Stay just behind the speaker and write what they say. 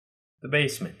The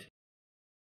basement.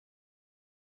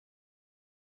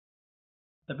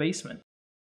 The basement.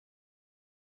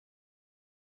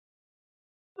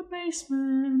 The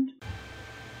basement.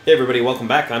 Hey everybody, welcome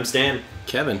back. I'm Stan.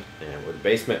 Kevin. And we're the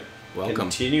basement. Welcome.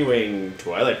 Continuing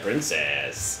Twilight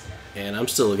Princess. And I'm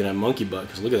still looking at Monkey Butt,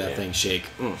 because look at that thing shake.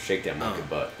 Shake that monkey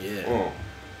butt. Yeah.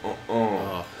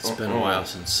 Oh, it's been a while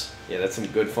since. Yeah, that's some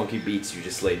good funky beats you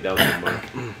just laid down there, Mark.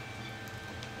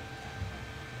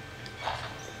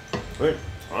 Right,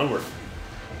 onward.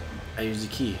 I use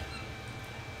the key.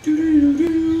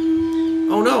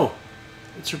 Oh no!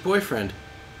 It's your boyfriend.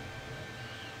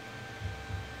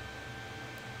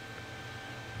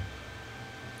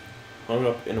 Hung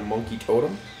up in a monkey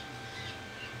totem?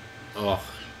 Oh,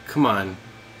 come on.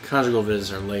 Conjugal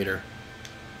visits are later.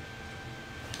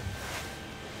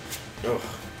 Ugh.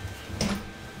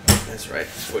 That's right,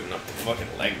 putting up the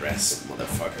fucking leg rests,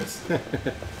 motherfuckers.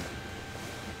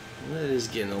 It is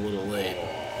getting a little late.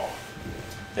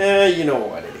 Oh. You know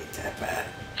what? It ain't that bad.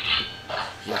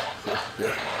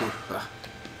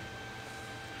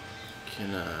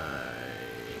 Can I...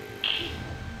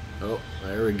 Oh,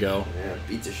 there we go. Yeah,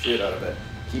 beat the shit out of it.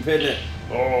 Keep hitting it.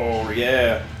 Oh,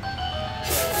 yeah.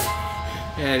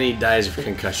 And he dies of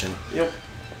concussion. Yep.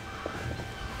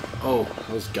 Oh,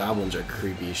 those goblins are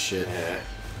creepy as shit. Yeah.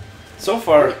 So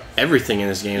far, everything in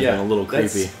this game has been a little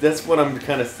creepy. That's what I'm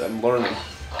learning.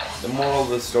 The moral of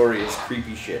the story is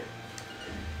creepy shit.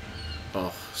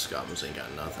 Oh, goblins ain't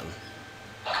got nothing.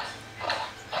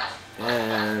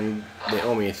 And they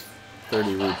owe me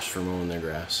 30 roops for mowing their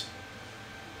grass.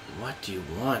 What do you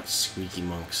want, squeaky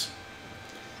monks?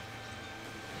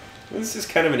 This is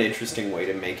kind of an interesting way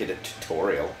to make it a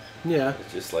tutorial. Yeah.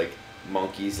 It's just like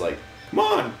monkeys like, come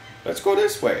on, let's go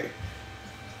this way.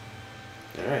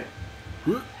 Alright.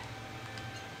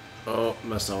 Oh,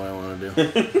 that's not what I want to do.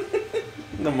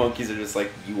 The monkeys are just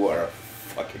like, you are a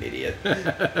fucking idiot.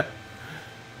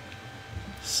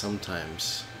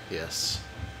 Sometimes, yes.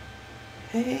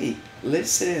 Hey,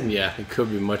 listen. Yeah, it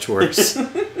could be much worse.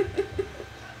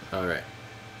 Alright.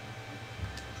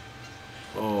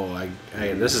 Oh,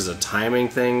 this is a timing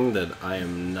thing that I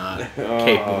am not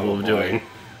capable of doing.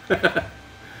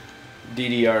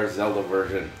 DDR Zelda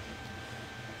version.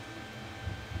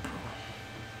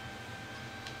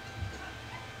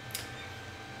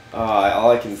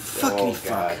 All I can... Fuckity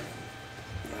fuck.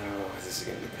 Oh, this is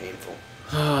going to be painful.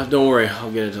 Don't worry,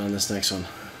 I'll get it on this next one.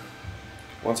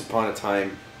 Once upon a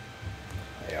time,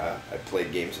 I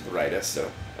played games with Rita,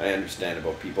 so I understand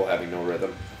about people having no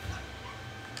rhythm.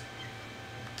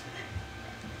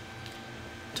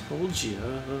 Told ya.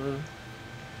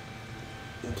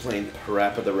 Playing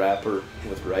Parappa the Rapper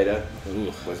with Rita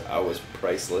was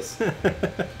priceless.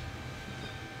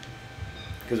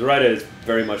 Because Rita is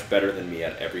very much better than me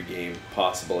at every game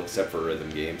possible except for rhythm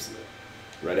games.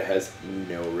 Rita has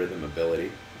no rhythm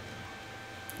ability.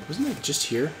 Wasn't it just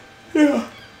here? Yeah.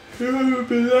 It would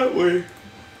be that way.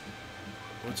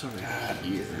 What's over God,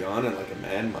 here? I'm yawning like a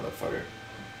man, motherfucker.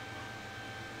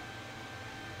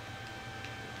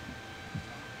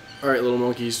 Alright, little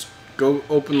monkeys. Go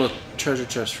open the treasure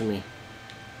chest for me.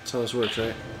 That's how this works,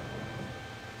 right?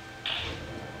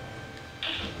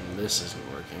 This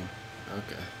isn't working.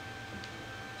 Okay.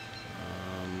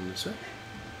 This way?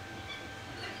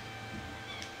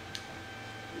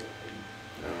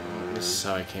 This is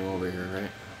how I came over here,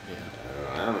 right? Yeah.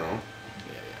 I don't know.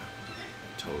 Yeah.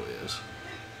 It totally is.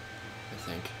 I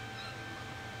think.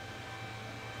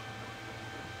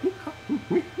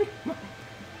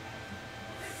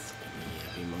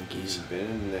 Heavy monkeys. He's been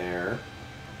in there.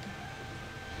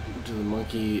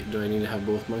 Do I need to have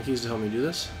both monkeys to help me do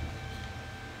this?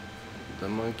 The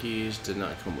monkeys did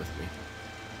not come with me.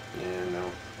 Yeah,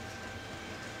 no.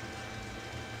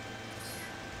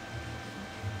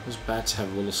 Those bats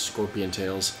have little scorpion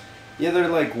tails. Yeah, they're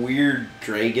like weird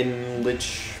dragon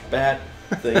lich bat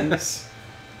things.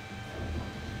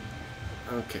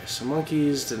 Okay, so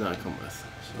monkeys did not come with.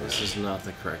 So this is not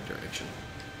the correct direction.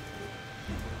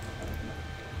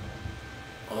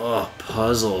 Oh,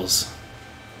 puzzles.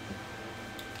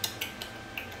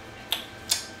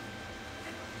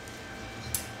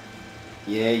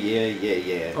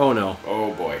 Yeah. Oh no.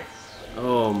 Oh boy.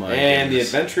 Oh my And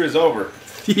goodness. the adventure is over.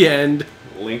 The end.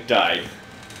 Link died.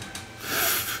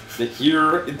 The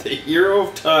hero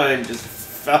of time just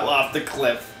fell off the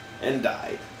cliff and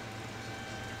died.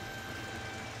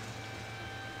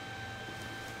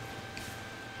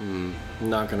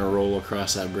 Not gonna roll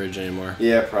across that bridge anymore.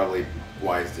 Yeah, probably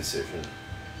wise decision.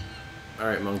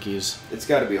 Alright, monkeys. It's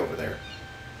got to be over there.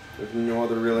 There's no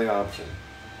other really option.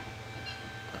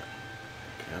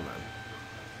 Come on.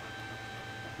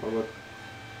 What about...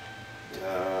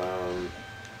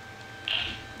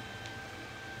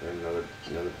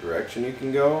 direction you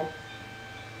can go.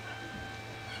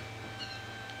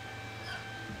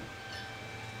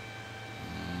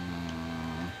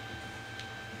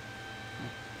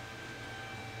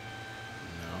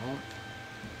 No.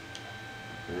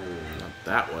 Not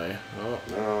that way. Oh.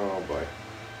 Oh boy.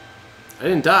 I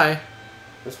didn't die.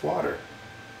 There's water.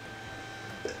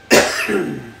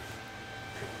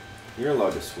 You're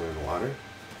allowed to swim in water.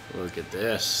 Look at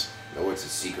this. No, it's a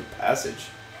secret passage.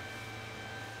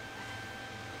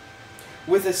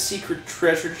 With a secret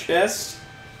treasure chest.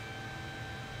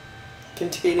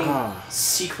 Containing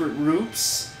secret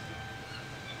roots.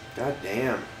 God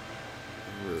damn.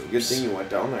 It's a good thing you went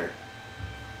down there.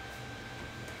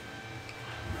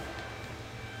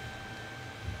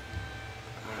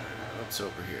 What's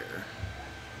over here?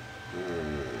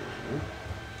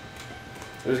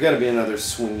 There's got to be another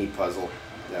swingy puzzle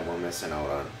that we're missing out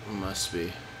on. Must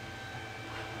be.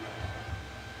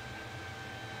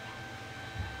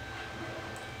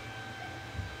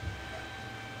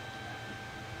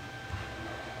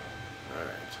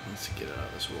 Alright, let's get out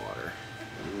of this water.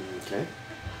 Okay.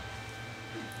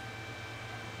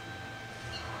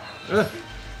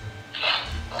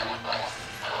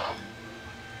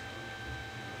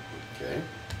 Okay.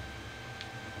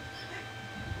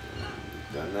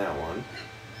 Done that one.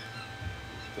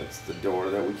 That's the door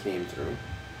that we came through.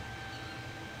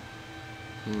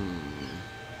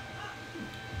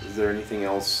 Is there anything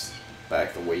else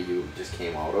back the way you just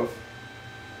came out of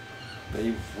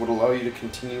that would allow you to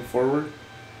continue forward?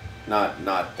 Not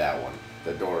that one.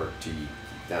 The door to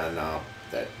no,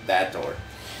 that door.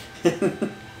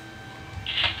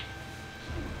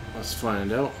 Let's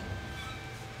find out.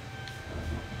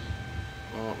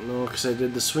 Oh no, because I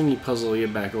did the swingy puzzle to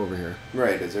get back over here.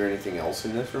 Right. Is there anything else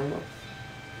in this room though?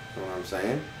 Know what I'm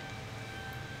saying?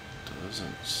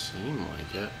 Doesn't seem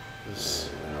like it. I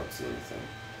don't see anything.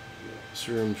 This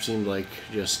room seemed like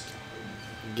just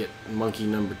get monkey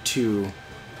number 2.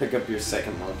 Pick up your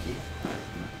second monkey.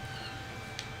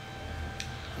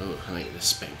 Oh, I might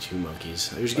just spank 2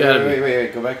 monkeys. There's gotta be.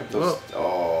 Wait. Go back up those.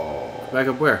 Oh. Back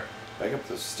up where? Back up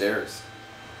those stairs.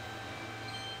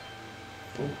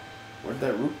 Oh, where'd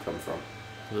that root come from?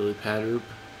 Lily pad roop.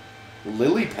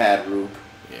 Lily pad root.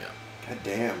 Yeah. God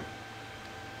damn.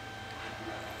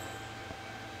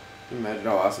 Can you imagine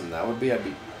how awesome that would be? I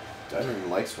don't even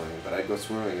like swimming, but I'd go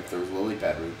swimming if there was lily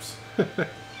pad roots. I'm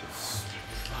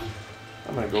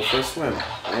gonna go for a swim.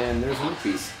 And there's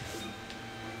rupees.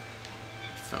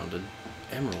 Found an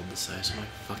emerald the size of my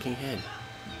fucking head.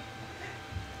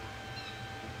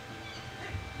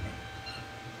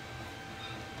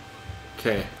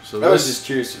 Okay, so I was just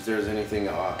curious if there's anything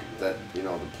that, you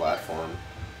know, the platform,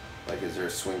 like is there a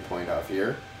swing point off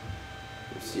here?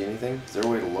 You see anything? Is there a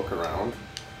way to look around?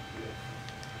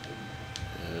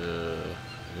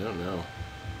 I don't know.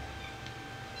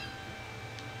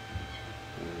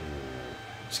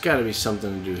 There's gotta be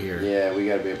something to do here. Yeah, we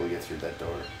gotta be able to get through that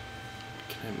door.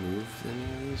 Can I move any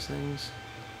of these things?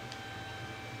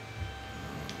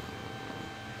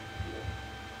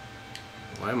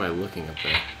 Why am I looking up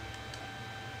there?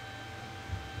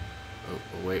 Oh,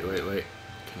 wait.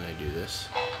 Can I do this?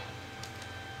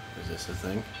 Is this a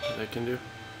thing that I can do?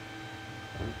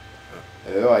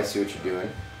 Oh, I see what you're doing.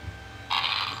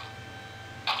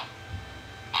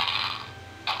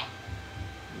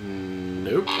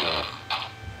 Nope.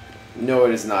 No,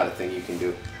 it is not a thing you can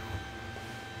do.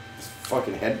 Just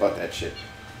fucking headbutt that shit.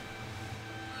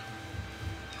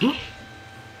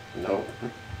 Nope.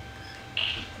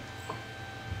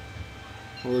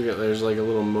 Look at, there's like a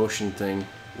little motion thing.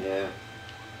 Yeah.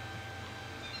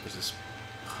 Is this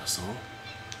puzzle?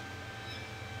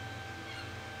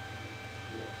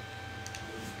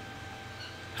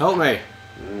 Help me!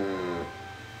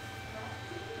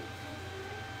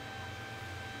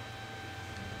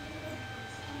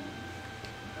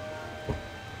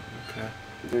 Okay.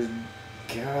 There's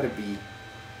gotta be.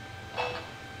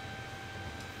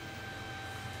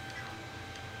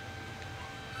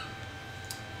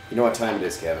 You know what time it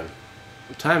is, Kevin?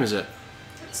 What time is it?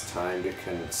 It's time to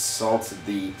consult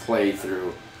the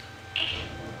playthrough.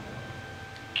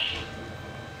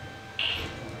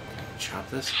 Chop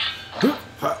this.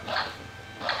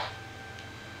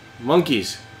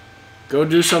 Monkeys, go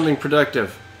do something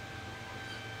productive.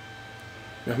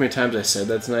 You know how many times I said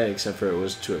that tonight, except for it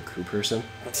was to a crew person?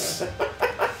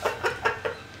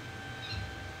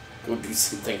 Go do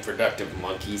something productive,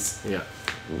 monkeys. Yeah.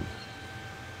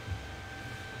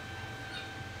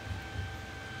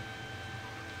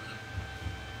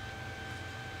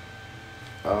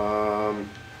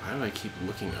 Why do I keep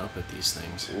looking up at these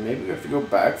things? Maybe we have to go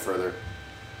back further.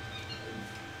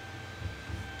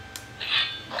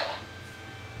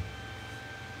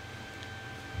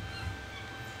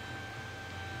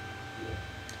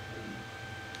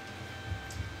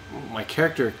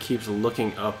 character keeps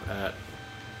looking up at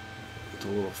the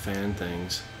little fan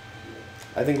things.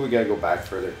 I think we gotta go back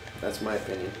further. That's my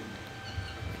opinion.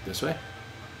 Like this way?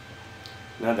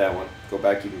 Not that one. Go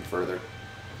back even further.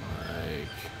 Like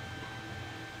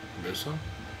this one?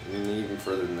 And even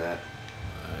further than that.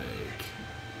 Like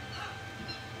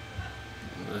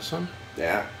this one?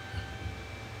 Yeah.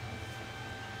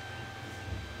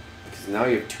 Because now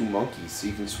you have 2 monkeys, so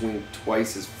you can swing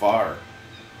twice as far.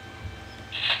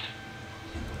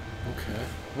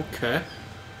 Okay.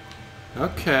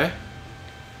 Okay.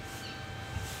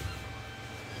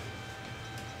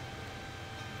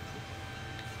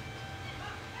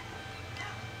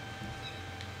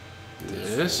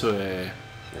 This way.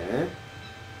 Yeah.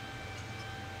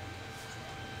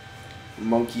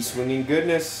 Monkey swinging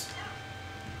goodness.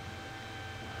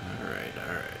 Alright.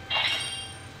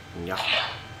 Yeah.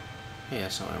 Hey,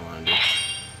 that's not what I want to do.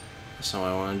 That's not what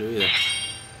I want to do either.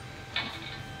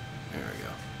 There we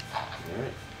go.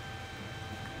 Alright.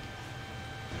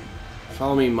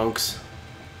 Follow me, monks.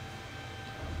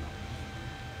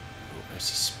 Oh, I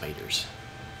see spiders.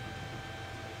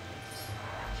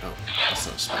 Oh, that's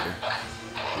not a spider.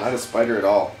 Not a spider at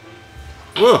all.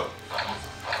 Whoa!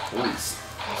 Holy It's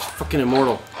fucking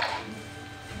immortal.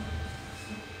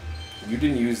 You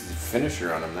didn't use the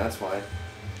finisher on him, that's why.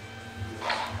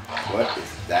 What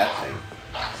is that thing?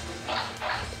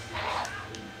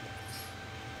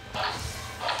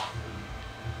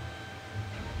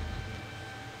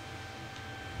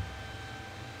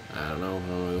 I don't know. I'm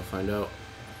gonna go find out.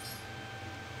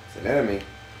 It's an enemy.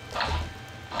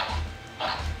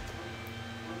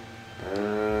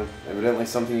 Evidently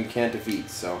something you can't defeat,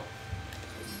 so.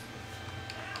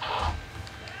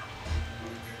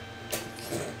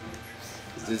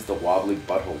 This is the wobbly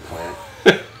butthole plant.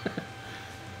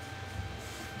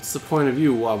 What's the point of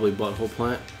you, wobbly butthole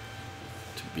plant?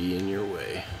 To be in your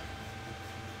way.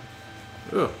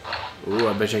 Ooh. Ooh,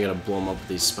 I bet you I gotta blow them up with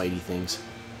these spidey things.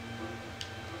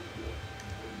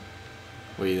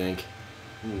 What do you think?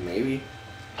 Maybe.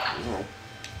 I don't know.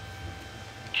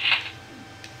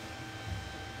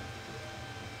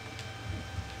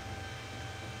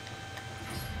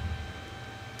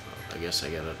 I guess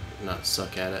I gotta not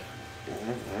suck at it.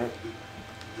 Alright.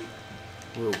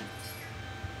 Whoa.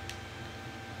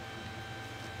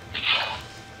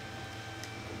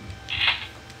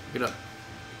 Get up.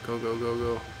 Go, go, go,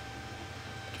 go.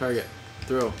 Target.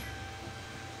 Throw.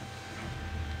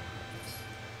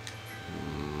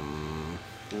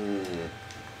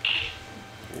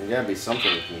 There gotta be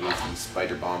something you can use the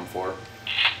spider bomb for.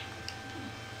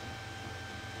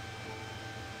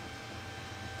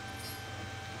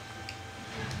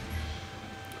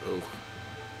 Oh.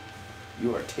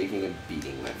 You are taking a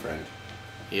beating, my friend.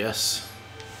 Yes.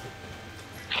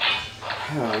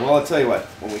 Well, I'll tell you what.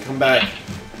 When we come back,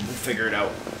 we'll figure it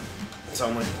out.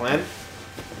 Sound like a plan?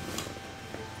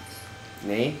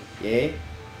 Nay? Yay?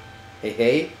 Hey,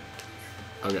 hey?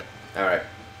 Okay. Alright.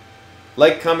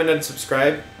 Like, comment, and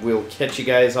subscribe. We'll catch you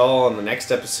guys all on the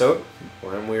next episode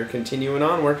when we're continuing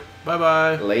onward.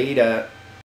 Bye-bye. Later.